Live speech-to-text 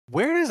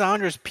Where does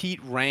Andrus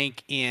Peat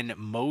rank in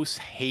most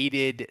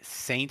hated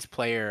Saints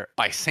player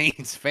by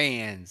Saints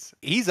fans?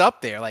 He's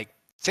up there. Like,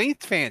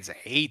 Saints fans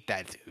hate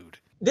that dude.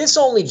 This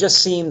only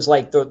just seems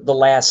like the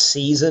last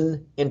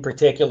season in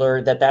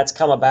particular that's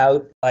come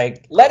about.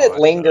 Like, let it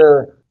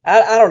linger.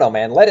 I don't know,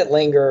 man. Let it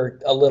linger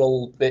a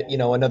little bit,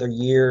 another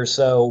year or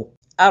so.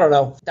 I don't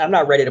know. I'm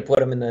not ready to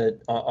put him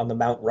on the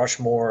Mount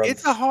Rushmore.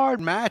 It's a hard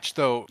match,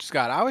 though,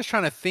 Scott. I was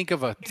trying to think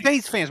of a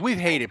Saints fans. We've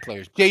hated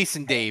players: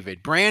 Jason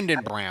David,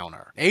 Brandon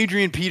Browner,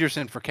 Adrian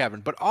Peterson for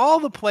Kevin, but all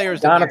the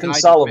players Jonathan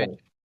Sullivan.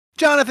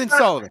 Jonathan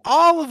Sullivan,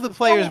 all of the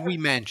players we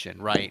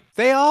mentioned, right?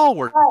 They all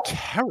were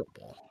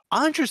terrible.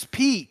 Andrus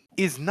Peat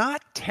is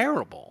not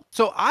terrible.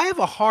 So I have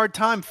a hard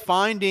time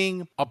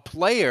finding a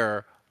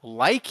player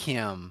like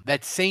him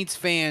that Saints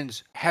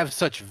fans have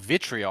such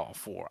vitriol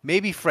for.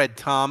 Maybe Fred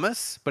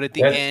Thomas, but at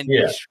the end,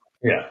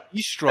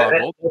 he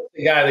struggled. That's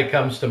the guy that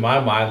comes to my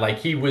mind. Like,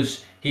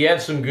 he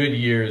had some good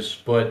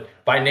years, but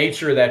by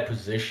nature of that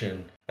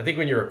position, I think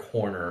when you're a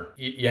corner,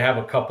 you have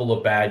a couple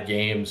of bad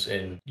games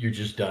and you're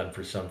just done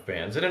for some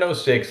fans. And in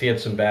 06, he had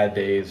some bad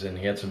days, and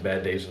he had some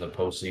bad days in the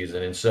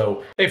postseason. And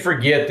so they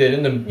forget that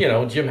in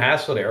the, Jim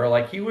Haslett era,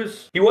 like, he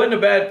wasn't a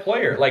bad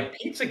player. Like,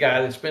 Pete's a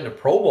guy that's been to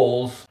Pro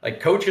Bowls. Like,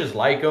 coaches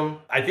like him.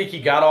 I think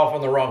he got off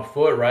on the wrong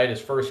foot, right?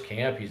 His first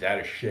camp, he's out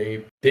of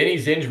shape. Then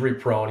he's injury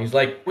prone. He's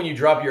like, when you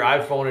drop your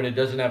iPhone and it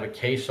doesn't have a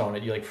case on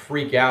it, you like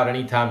freak out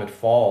anytime it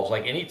falls.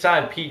 Like,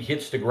 anytime Pete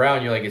hits the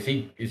ground, you're like, is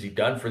he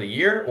done for the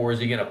year, or is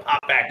he going to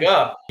pop back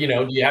up? Do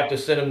you have to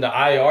send him to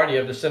IR? Do you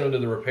have to send him to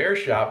the repair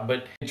shop?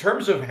 But in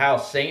terms of how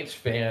Saints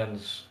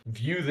fans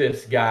view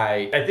this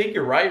guy, I think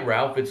you're right,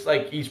 Ralph. It's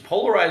like he's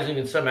polarizing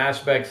in some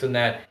aspects in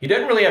that he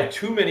doesn't really have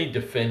too many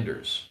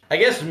defenders. I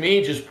guess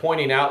me just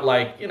pointing out,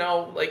 like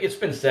it's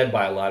been said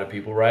by a lot of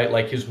people, right?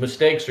 Like, his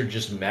mistakes are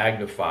just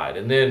magnified.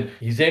 And then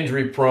he's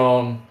injury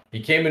prone. He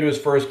came into his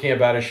first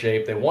camp out of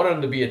shape. They wanted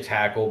him to be a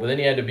tackle, but then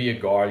he had to be a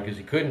guard because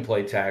he couldn't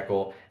play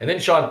tackle. And then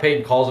Sean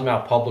Payton calls him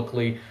out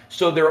publicly.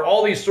 So there are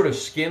all these sort of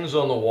skins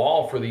on the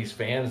wall for these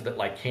fans that,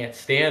 like, can't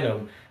stand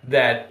him,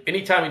 that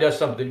anytime he does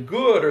something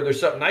good or there's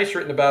something nice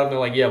written about him, they're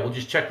like, yeah, we'll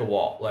just check the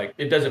wall. Like,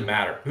 it doesn't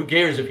matter. Who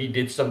cares if he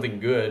did something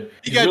good?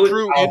 He got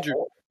Drew injured.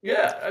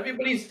 Yeah, I mean,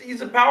 but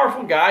he's a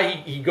powerful guy.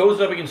 He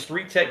goes up against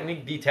 3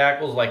 technique D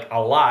tackles like a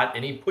lot,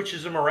 and he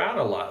pushes them around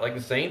a lot. Like,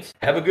 the Saints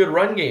have a good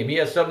run game. He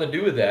has something to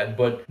do with that,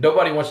 but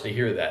nobody wants to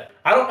hear that.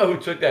 I don't know who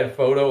took that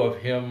photo of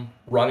him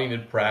running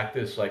in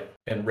practice, like,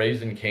 and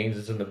Raising Cane's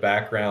is in the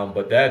background,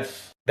 but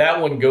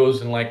that one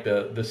goes in like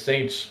the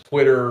Saints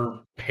Twitter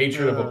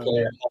hatred of a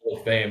player Hall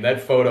of Fame. That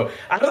photo,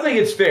 I don't think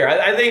it's fair.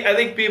 I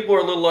think people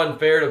are a little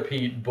unfair to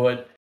Pete,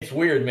 but it's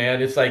weird,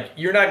 man. It's like,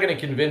 you're not going to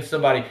convince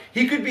somebody.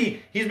 He's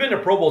been to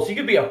Pro Bowls. He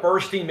could be a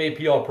first-team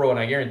AP All-Pro, and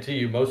I guarantee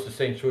you most of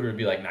Saints Twitter would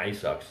be like, nah, he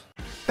sucks.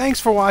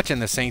 Thanks for watching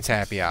the Saints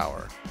Happy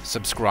Hour.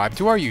 Subscribe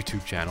to our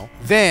YouTube channel.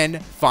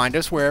 Then find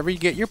us wherever you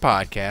get your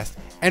podcast.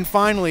 And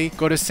finally,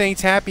 go to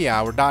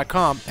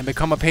saintshappyhour.com and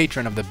become a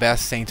patron of the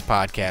best Saints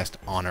podcast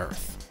on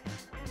earth.